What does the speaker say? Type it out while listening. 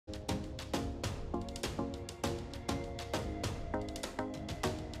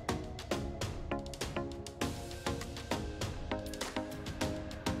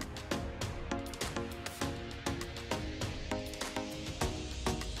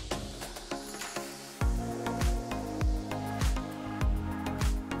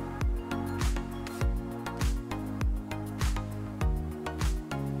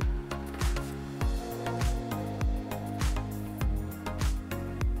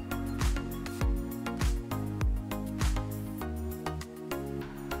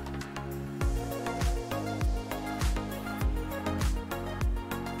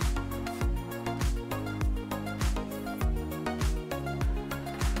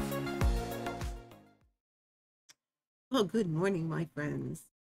Well, good morning, my friends.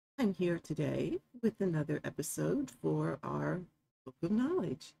 I'm here today with another episode for our Book of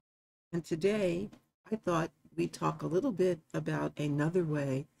Knowledge. And today I thought we'd talk a little bit about another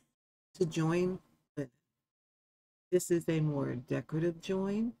way to join linen. This is a more decorative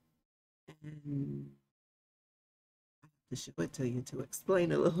join, and I have to show it to you to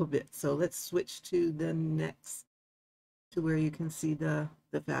explain a little bit. So let's switch to the next, to where you can see the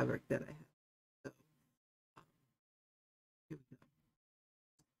fabric that I have. So here we go.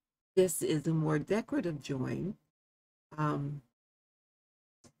 This is a more decorative join. Um,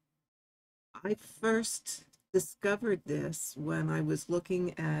 I first discovered this when I was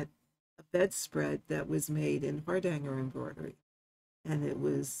looking at a bedspread that was made in hardanger embroidery, and it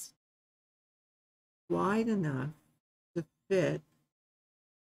was wide enough to fit,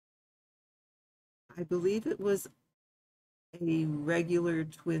 I believe it was a regular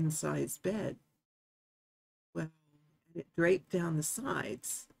twin size bed. Well, and it draped down the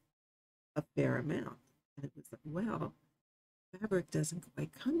sides a fair amount. And it was like, well, fabric doesn't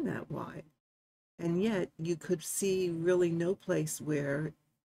quite come that wide. And yet you could see really no place where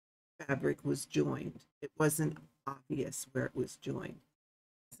fabric was joined. It wasn't obvious where it was joined.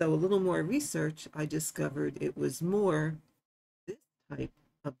 So a little more research, I discovered it was more this type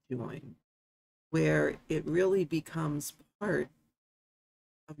of join where it really becomes part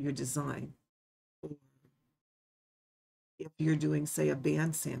of your design. Or if you're doing, say, a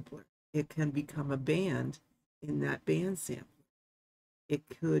band sampler, it can become a band in that band sampler. It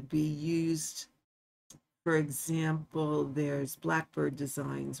could be used, for example, there's blackbird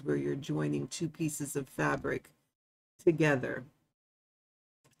designs where you're joining two pieces of fabric together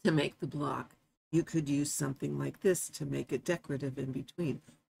to make the block. You could use something like this to make it decorative in between.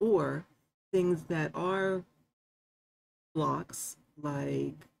 Or things that are blocks,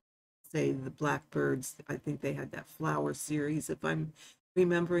 like, say, the blackbirds. I think they had that flower series, if I'm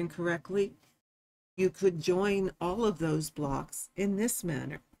remembering correctly. You could join all of those blocks in this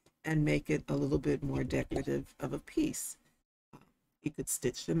manner and make it a little bit more decorative of a piece. You could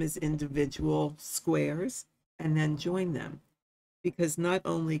stitch them as individual squares and then join them, because not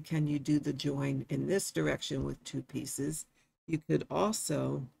only can you do the join in this direction with two pieces, you could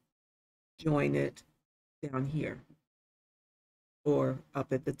also join it down here or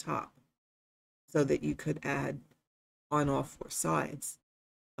up at the top, so that you could add on all four sides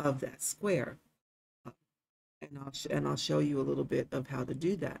of that square. And I'll show you a little bit of how to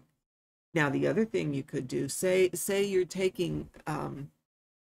do that. Now, the other thing you could do, say you're taking,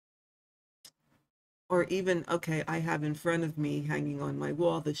 or even, okay, I have in front of me hanging on my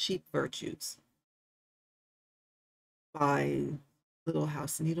wall the Sheep Virtues by Little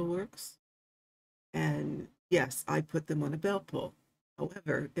House Needleworks. And yes, I put them on a belt pull.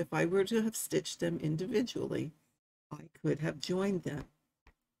 However, if I were to have stitched them individually, I could have joined them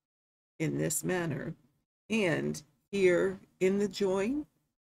in this manner. And here in the join,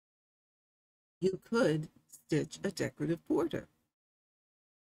 you could stitch a decorative border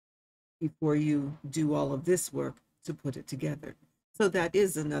before you do all of this work to put it together. So that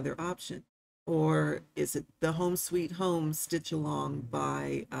is another option. Or is it the Home Sweet Home Stitch Along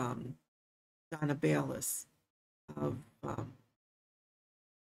by Donna Bayless of, oh,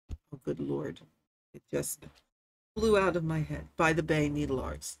 good Lord, it just flew out of my head, by the Bay Needle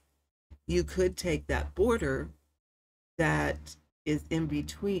Arts. You could take that border that is in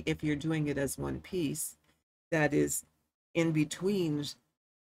between, if you're doing it as one piece, that is in between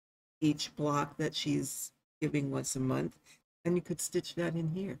each block that she's giving once a month, and you could stitch that in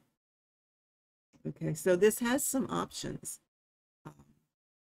here. Okay, so this has some options.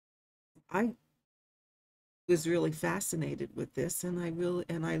 I was really fascinated with this, and I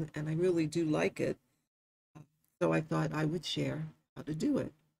really do like it. So I thought I would share how to do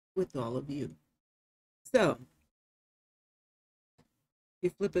it with all of you. So you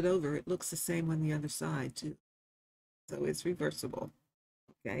flip it over, it looks the same on the other side too. So it's reversible.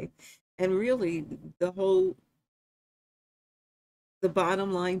 Okay. And really the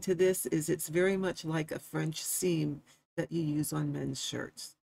bottom line to this is it's very much like a French seam that you use on men's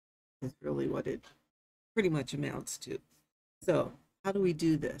shirts. Is really what it pretty much amounts to. So how do we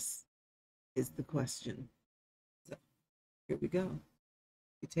do this is the question. So here we go.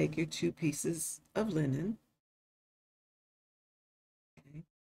 You take your two pieces of linen. Okay.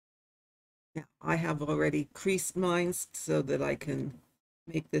 Now I have already creased mine so that I can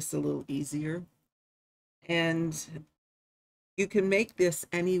make this a little easier. And you can make this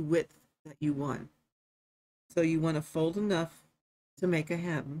any width that you want. So you want to fold enough to make a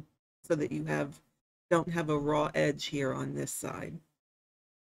hem so that you don't have a raw edge here on this side.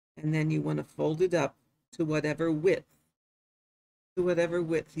 And then you want to fold it up to whatever width to whatever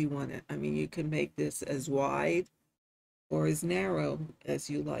width you want it. I mean, you can make this as wide or as narrow as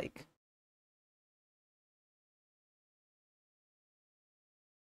you like.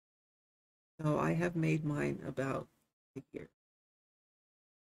 So I have made mine about here.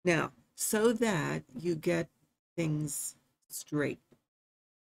 Now, so that you get things straight,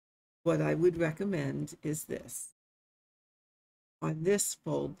 what I would recommend is this. On this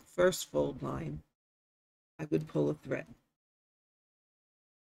fold, first fold line, I would pull a thread.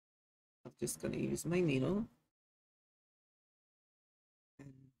 I'm just going to use my needle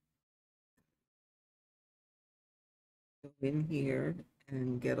and go in here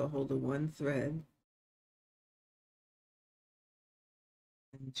and get a hold of one thread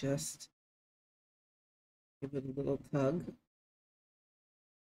and just give it a little tug.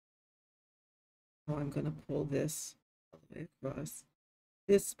 So I'm going to pull this all the way across.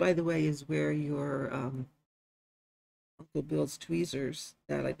 This, by the way, is where your Uncle Bill's tweezers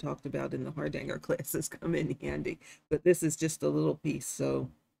that I talked about in the Hardanger classes come in handy. But this is just a little piece, so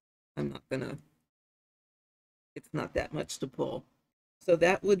I'm not gonna, it's not that much to pull. So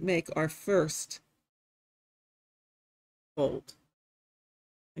that would make our first fold.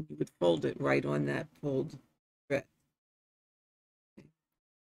 And you would fold it right on that pulled thread.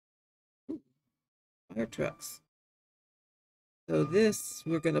 Okay. Fire trucks. So this,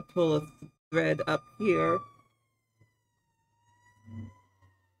 we're going to pull a thread up here.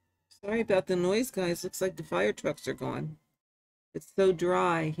 Sorry about the noise, guys. Looks like the fire trucks are gone. It's so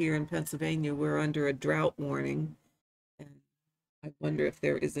dry here in Pennsylvania. We're under a drought warning. And I wonder if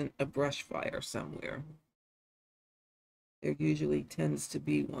there isn't a brush fire somewhere. There usually tends to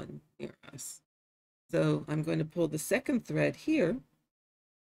be one near us. So I'm going to pull the second thread here.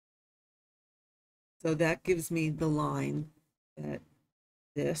 So that gives me the line that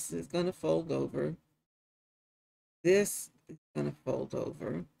this is going to fold over. This is going to fold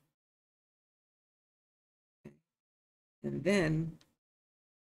over. Okay. And then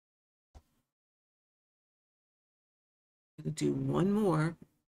I'm going to do one more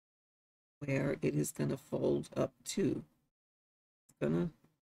where it is going to fold up to. It's going to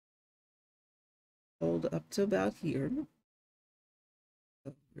fold up to about here.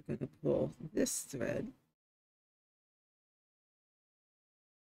 So we're going to pull this thread.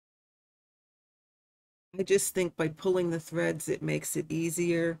 I just think by pulling the threads, it makes it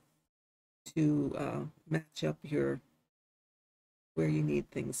easier to match up your where you need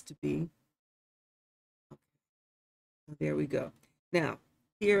things to be. Okay. So there we go. Now,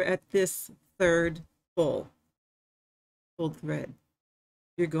 here at this third pulled thread,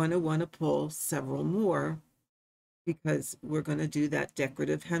 you're going to want to pull several more because we're going to do that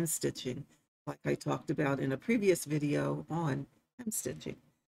decorative hem stitching like I talked about in a previous video on hem stitching.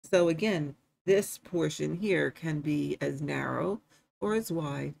 So again, this portion here can be as narrow or as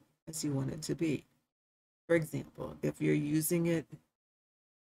wide as you want it to be. For example, if you're using it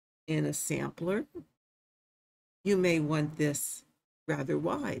in a sampler, you may want this rather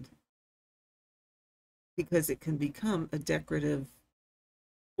wide because it can become a decorative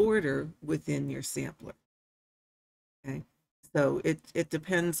border within your sampler. Okay, so it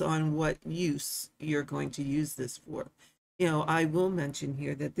depends on what use you're going to use this for. You know, I will mention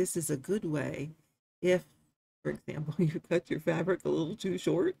here that this is a good way if, for example, you cut your fabric a little too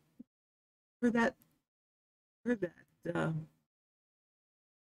short for that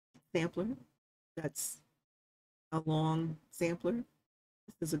sampler. That's a long sampler.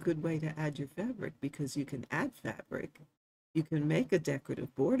 This is a good way to add your fabric because you can add fabric. You can make a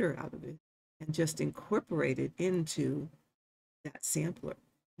decorative border out of it and just incorporate it into that sampler.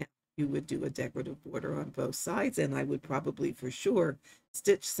 Now, you would do a decorative border on both sides, and I would probably for sure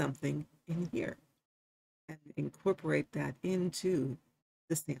stitch something in here and incorporate that into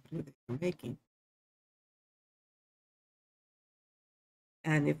the sampler that you're making.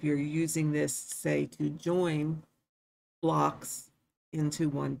 And if you're using this, say, to join blocks into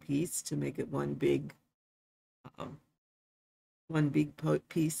one piece to make it one big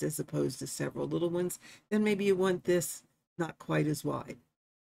piece as opposed to several little ones, then maybe you want this not quite as wide.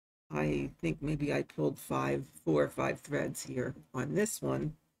 I think maybe I pulled 4 or 5 threads here on this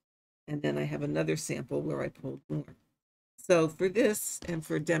one, and then I have another sample where I pulled more. So for this and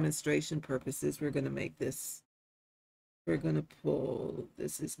for demonstration purposes, we're going to make this, we're going to pull,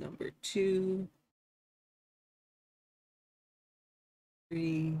 this is number 2,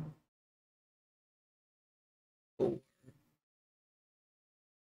 3, 4,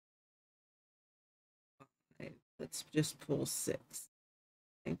 5. Let's just pull 6.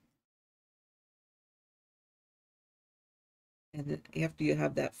 Okay. And then after you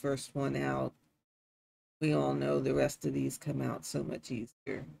have that first one out, We all know the rest of these come out so much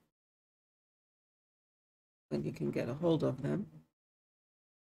easier when you can get a hold of them.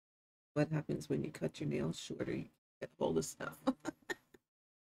 What happens when you cut your nails shorter? You get hold of stuff.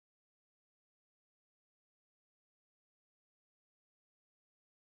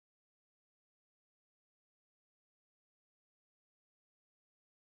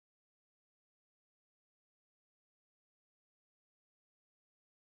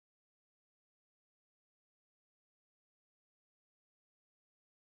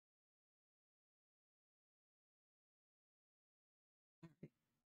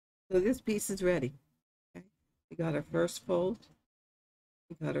 So this piece is ready. Okay? We got our first fold.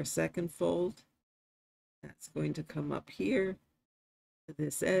 We got our second fold. That's going to come up here to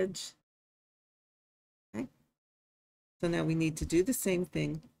this edge. Okay? So now we need to do the same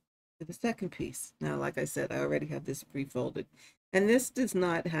thing to the second piece. Now, like I said, I already have this pre-folded. And this does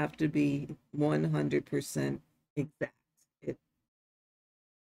not have to be 100% exact.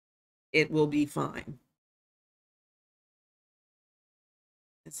 It will be fine.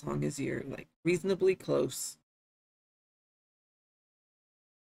 As long as you're like reasonably close.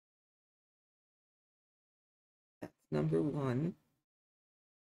 That's number one.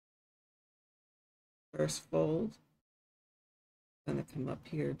 First fold. I'm going to come up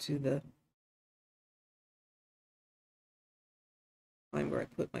here to the line where I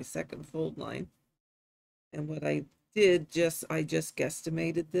put my second fold line. And what I did, I just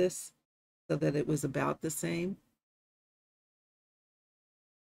guesstimated this so that it was about the same.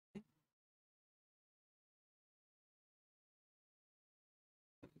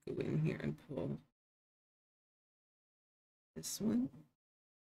 Go in here and pull this one.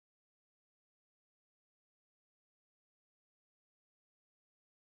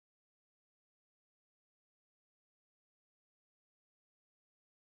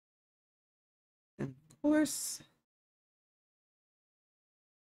 And of course,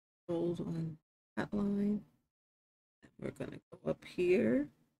 fold on that line. And we're going to go up here.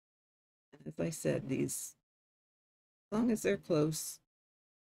 And as I said, these, as long as they're close,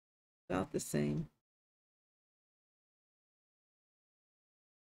 about the same.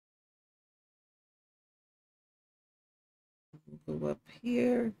 We'll go up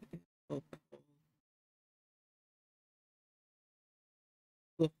here. And we'll pull.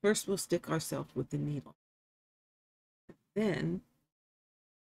 Well, first we'll stick ourselves with the needle. Then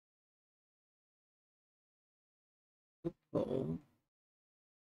we'll pull.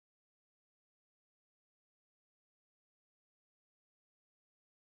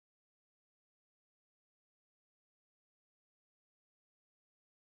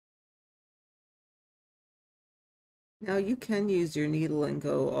 Now you can use your needle and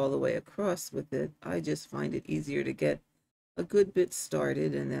go all the way across with it. I just find it easier to get a good bit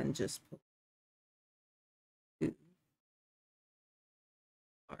started and then just pull. Two.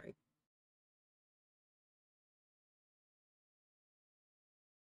 All right.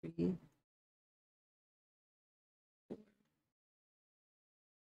 3, 4.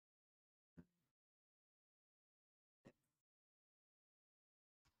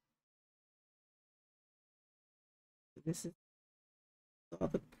 This is all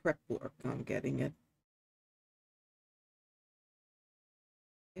the prep work on getting it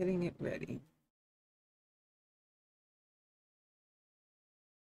ready.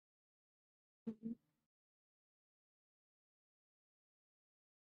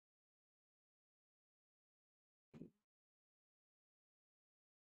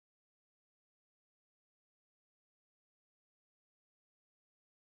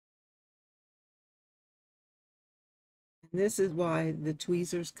 And this is why the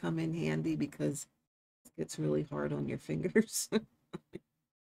tweezers come in handy, because it gets really hard on your fingers.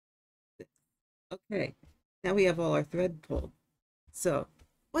 Okay, now we have all our thread pulled. So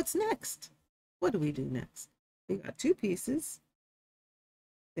what's next? What do we do next? We got two pieces.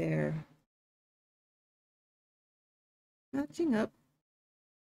 They're matching up.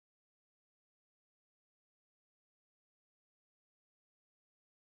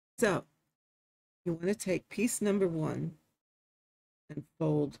 So you want to take piece number 1 and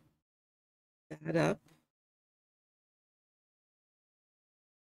fold that up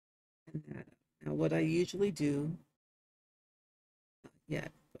and that up. Now what I usually do, not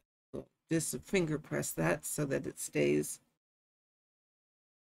yet, but we'll just finger press that so that it stays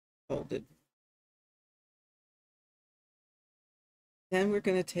folded. Then we're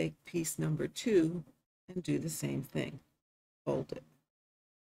going to take piece number 2 and do the same thing. Fold it.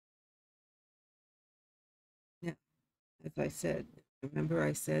 Now, as I said, remember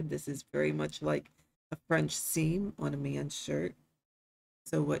I said this is very much like a French seam on a man's shirt.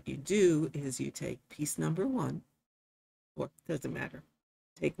 So what you do is you take piece number one, or it doesn't matter,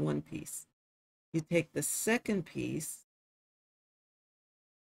 take one piece. You take the second piece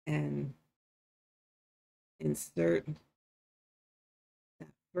and insert that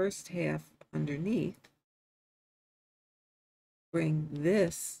first half underneath, bring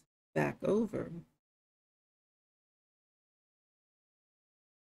this back over,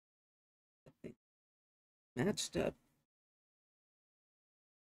 matched up.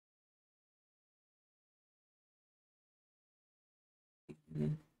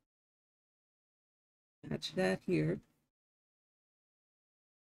 Match that here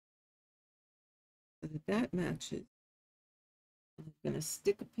so that that matches. I'm going to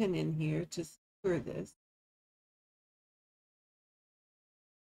stick a pin in here to secure this.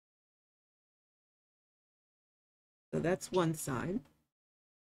 So that's one side.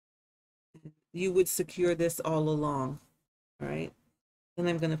 You would secure this all along, all right? Then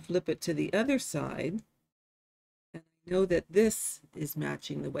I'm going to flip it to the other side. And I know that this is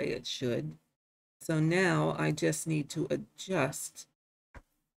matching the way it should. So now I just need to adjust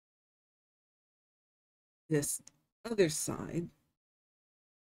this other side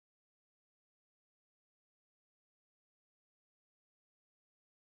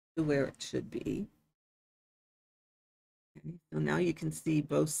to where it should be. Okay, so now you can see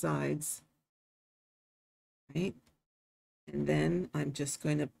both sides, right? And then I'm just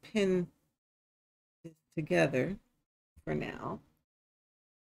going to pin this together for now.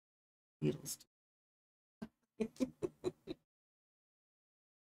 Needles.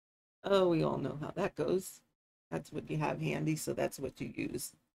 Oh, we all know how that goes. That's what you have handy, so that's what you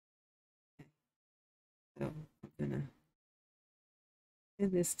use. Okay. So I'm gonna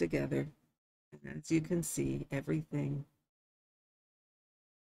pin this together. And as you can see, everything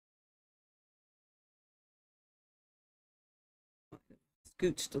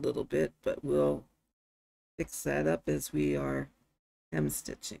scooched a little bit, but we'll fix that up as we are hem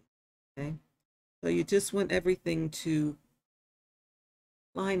stitching. Okay, so you just want everything to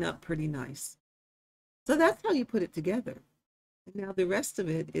line up pretty nice. So that's how you put it together. And now the rest of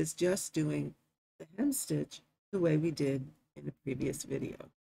it is just doing the hem stitch the way we did in the previous video.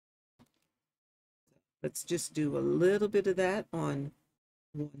 Let's just do a little bit of that on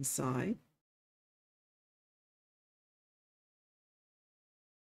one side.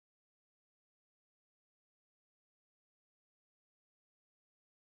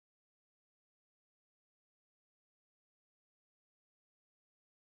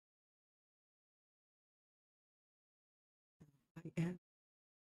 I am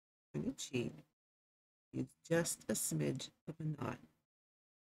going to cheat. Use just a smidge of a knot.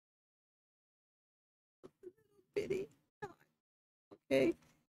 A little bitty knot. Okay.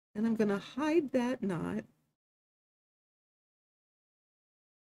 And I'm going to hide that knot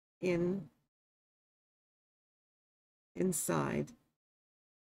inside.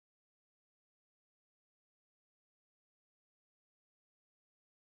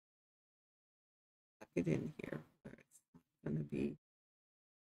 Tuck it in here where it's not going to be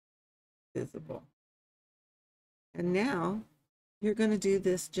visible. And now you're going to do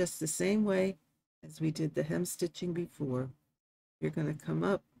this just the same way as we did the hem stitching before. You're going to come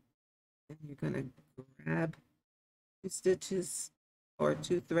up and you're going to grab 2 stitches or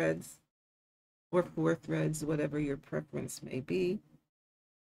 2 threads or 4 threads, whatever your preference may be.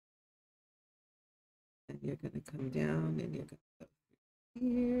 And you're going to come down and you're going to go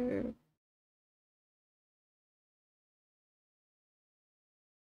here.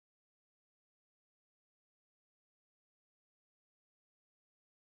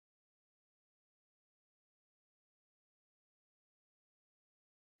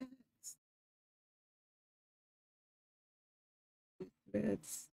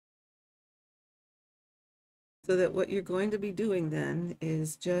 Threads. So that what you're going to be doing then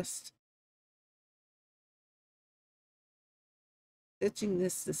is just stitching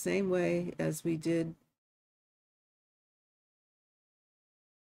this the same way as we did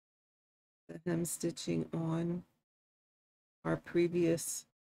the hem stitching on our previous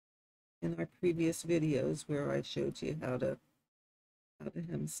videos where I showed you how to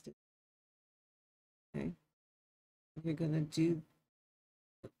hem stitch. Okay, you're going to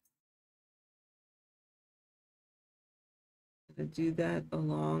do that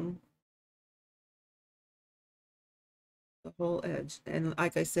along the whole edge. And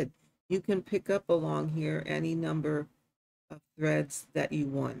like I said, you can pick up along here any number of threads that you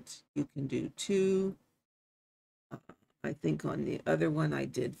want. You can do 2. I think on the other one I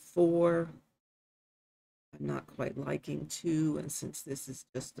did 4. I'm not quite liking 2, and since this is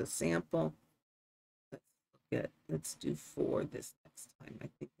just a sample, let's look let's do 4 this next time. I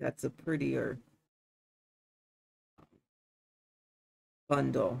think that's a prettier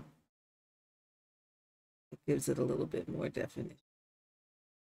bundle. It gives it a little bit more definition.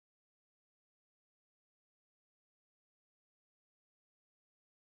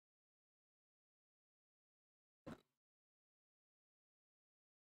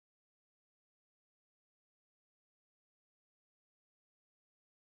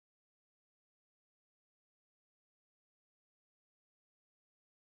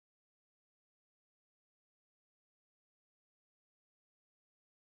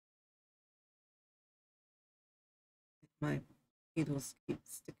 My needles keep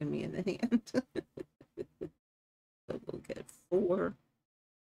sticking me in the hand. So we'll get 4.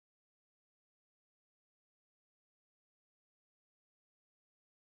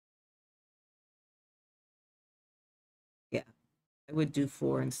 Yeah, I would do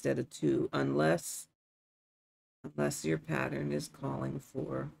 4 instead of 2, unless your pattern is calling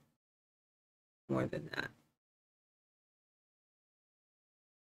for more than that.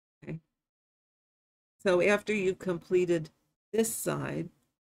 Okay. So after you've completed this side,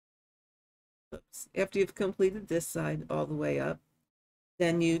 after you've completed this side all the way up,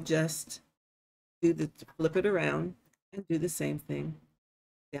 then you just flip it around and do the same thing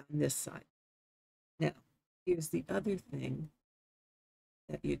down this side. Now, here's the other thing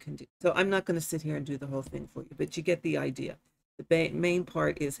that you can do. So I'm not going to sit here and do the whole thing for you, but you get the idea. The main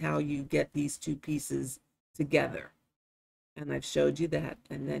part is how you get these 2 pieces together. And I've showed you that.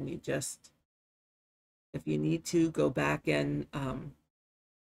 And then you just, if you need to, go back and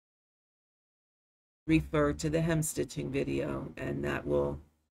refer to the hem stitching video, and that will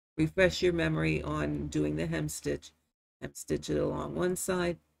refresh your memory on doing the hem stitch it along one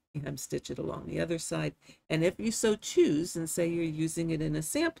side, you hem stitch it along the other side. And if you so choose, and say you're using it in a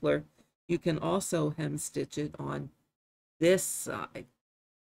sampler, you can also hem stitch it on this side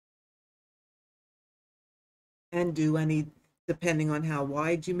and do any, depending on how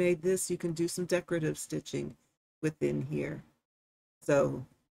wide you made this, you can do some decorative stitching within here. So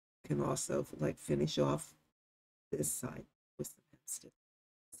you can also like finish off this side with some hem stitch.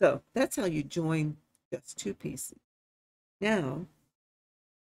 So that's how you join just 2 pieces. Now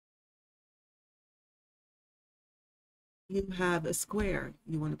you have a square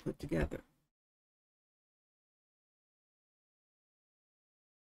you want to put together.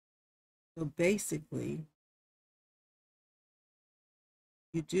 So basically,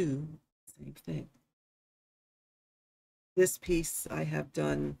 you do the same thing. This piece I have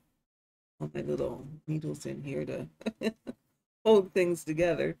done all my little needles in here to hold things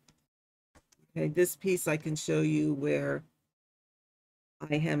together. Okay, this piece I can show you where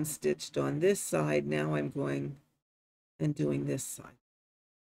I hem stitched on this side. Now I'm going and doing this side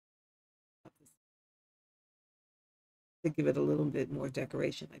to give it a little bit more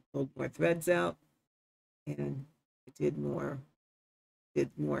decoration. I pulled more threads out and I did more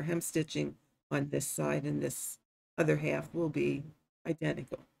hem stitching on this side, and this other half will be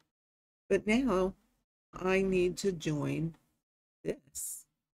identical. But now I need to join this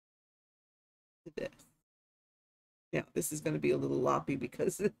to this. Now this is going to be a little loppy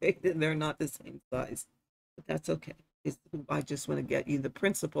because they're not the same size, but that's okay. I just want to get you the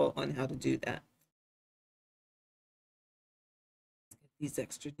principle on how to do that. Get these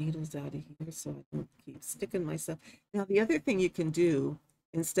extra needles out of here so I don't keep sticking myself. Now the other thing you can do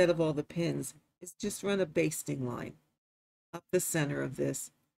instead of all the pins is just run a basting line up the center of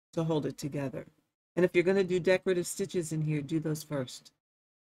this to hold it together. And if you're going to do decorative stitches in here, do those first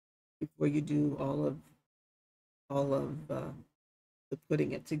before you do all of the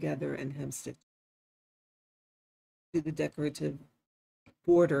putting it together and hem stitch. Do the decorative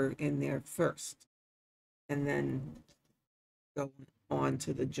border in there first, and then go on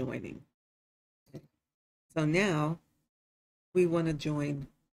to the joining. Okay. So now we want to join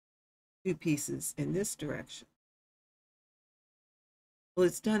 2 pieces in this direction. Well,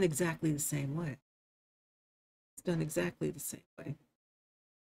 it's done exactly the same way. It's done exactly the same way.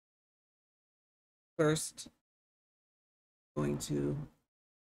 First, going to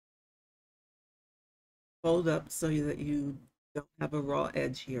fold up so that you don't have a raw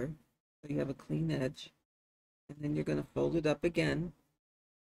edge here. So you have a clean edge. And then you're going to fold it up again.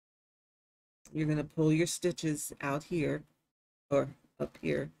 You're going to pull your stitches out here or up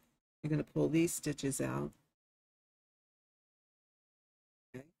here. You're going to pull these stitches out.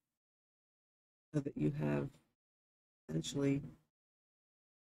 Okay. So that you have essentially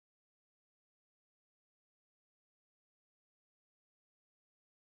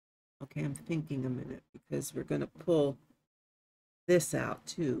okay, I'm thinking a minute because we're going to pull this out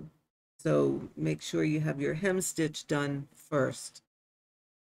too. So make sure you have your hem stitch done first,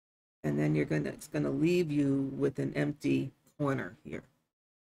 and then it's gonna leave you with an empty corner here.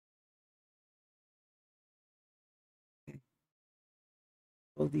 Okay.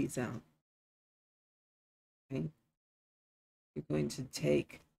 Pull these out. Okay. You're going to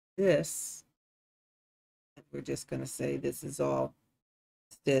take this, and we're just going to say this is all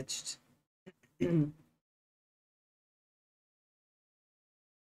stitched.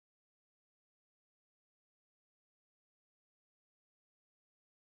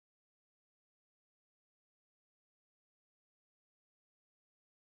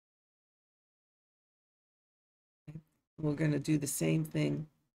 We're going to do the same thing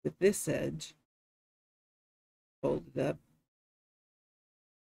with this edge. Fold it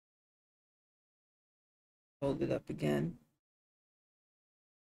up again,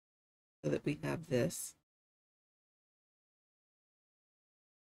 so that we have this.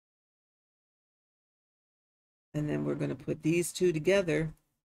 And then we're going to put these two together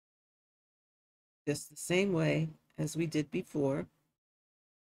just the same way as we did before.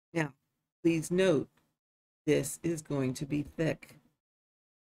 Now, please note, this is going to be thick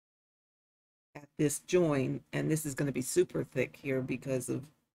at this join, and this is going to be super thick here because of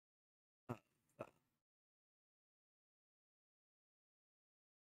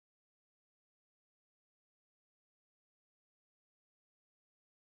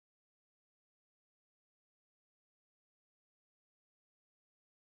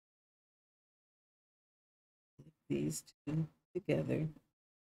these two together.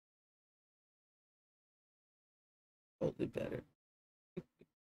 Hold it better.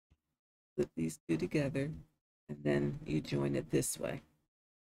 Put these two together, and then you join it this way.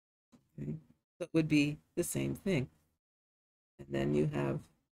 Okay? So it would be the same thing. And then you have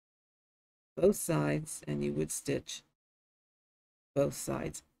both sides, and you would stitch both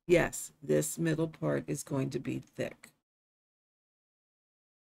sides. Yes, this middle part is going to be thick.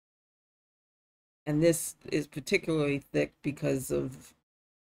 And this is particularly thick because of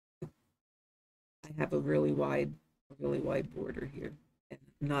I have a really wide border here, and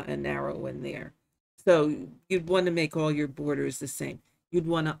not a narrow one there. So you'd want to make all your borders the same. You'd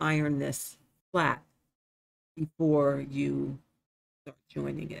want to iron this flat before you start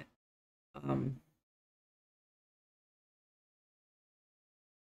joining it.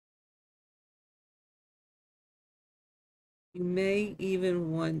 You may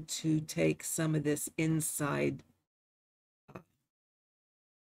even want to take some of this inside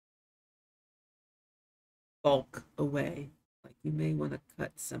bulk away. Like you may want to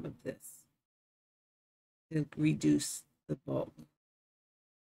cut some of this to reduce the bulk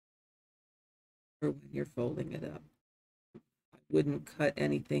for when you're folding it up. I wouldn't cut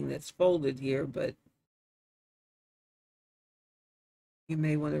anything that's folded here, but you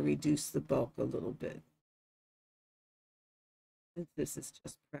may want to reduce the bulk a little bit. Since this is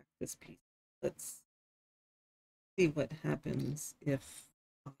just practice piece, let's see what happens if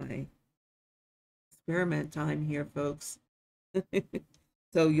I experiment time here, folks.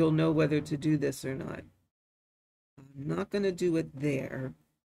 So you'll know whether to do this or not. I'm not going to do it there,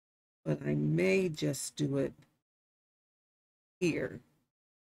 but I may just do it here.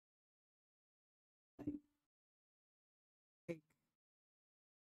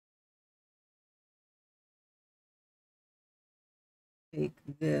 Take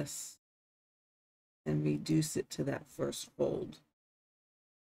this and reduce it to that first fold.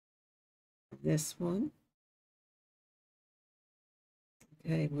 This one.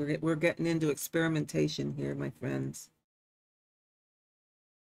 Okay, we're getting into experimentation here, my friends.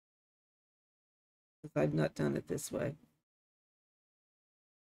 Because I've not done it this way.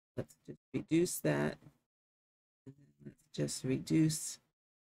 Let's just reduce that. And then let's just reduce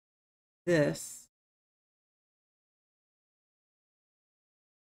this.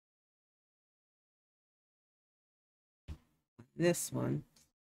 This one.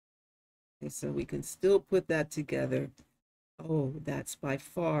 Okay, so we can still put that together. Oh, that's by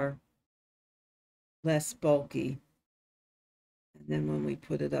far less bulky. And then when we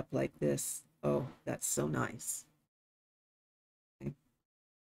put it up like this, oh, that's so nice. Okay.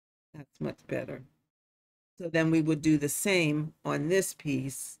 That's much better. So then we would do the same on this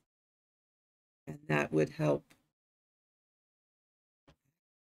piece, and that would help.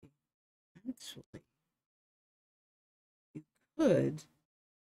 Actually, could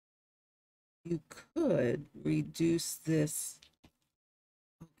you could reduce this.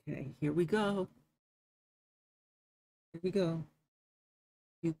 Okay, here we go. Here we go.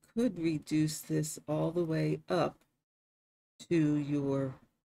 You could reduce this all the way up to your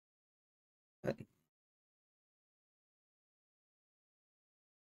cutting.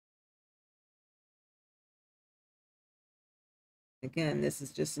 Again, this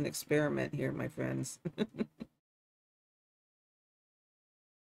is just an experiment here, my friends.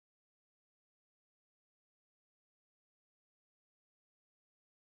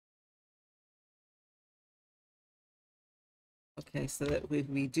 Okay, so that we've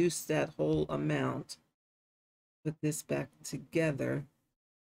reduced that whole amount. Put this back together.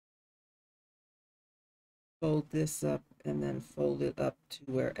 Fold this up and then fold it up to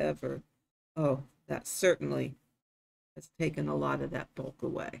wherever. Oh, that certainly has taken a lot of that bulk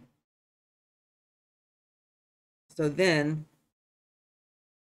away. So then,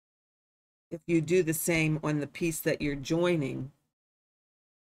 if you do the same on the piece that you're joining,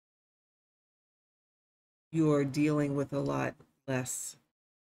 you're dealing with a lot less.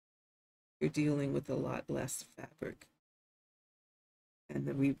 You're dealing with a lot less fabric,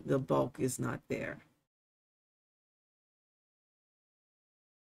 and the bulk is not there.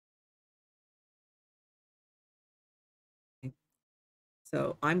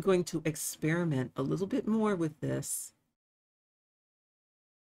 So I'm going to experiment a little bit more with this,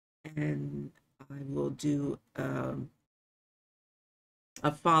 and I will do a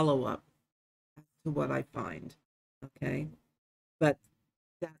follow-up to what I find. Okay, but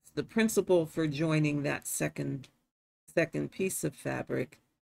that's the principle for joining that second piece of fabric.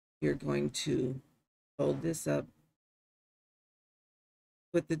 You're going to fold this up,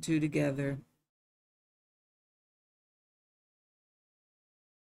 put the two together,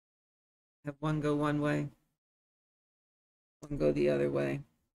 have one go one way, one go the other way.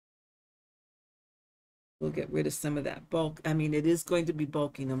 We'll get rid of some of that bulk. I mean, it is going to be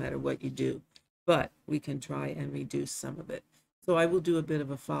bulky no matter what you do, but we can try and reduce some of it. So I will do a bit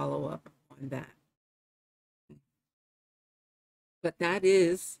of a follow-up on that. But that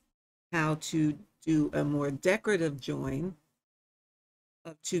is how to do a more decorative join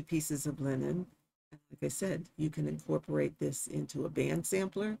of two pieces of linen. Like I said, you can incorporate this into a band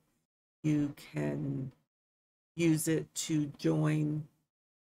sampler. You can use it to join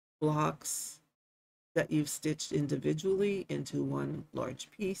blocks that you've stitched individually into one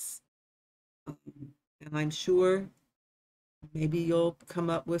large piece. And I'm sure maybe you'll come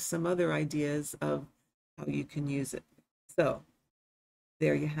up with some other ideas of how you can use it. So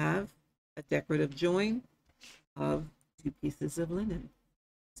there you have a decorative join of two pieces of linen.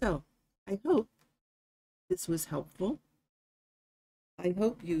 So I hope this was helpful. I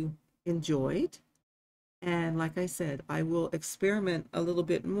hope you enjoyed. And like I said, I will experiment a little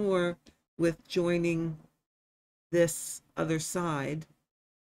bit more with joining this other side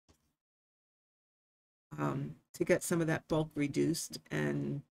to get some of that bulk reduced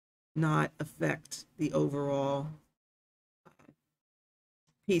and not affect the overall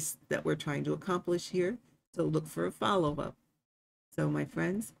piece that we're trying to accomplish here. So look for a follow-up. So my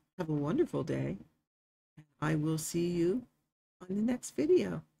friends, have a wonderful day. I will see you on the next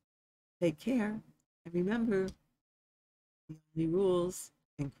video. Take care. And remember, the only rules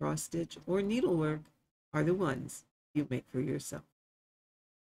in cross stitch or needlework are the ones you make for yourself.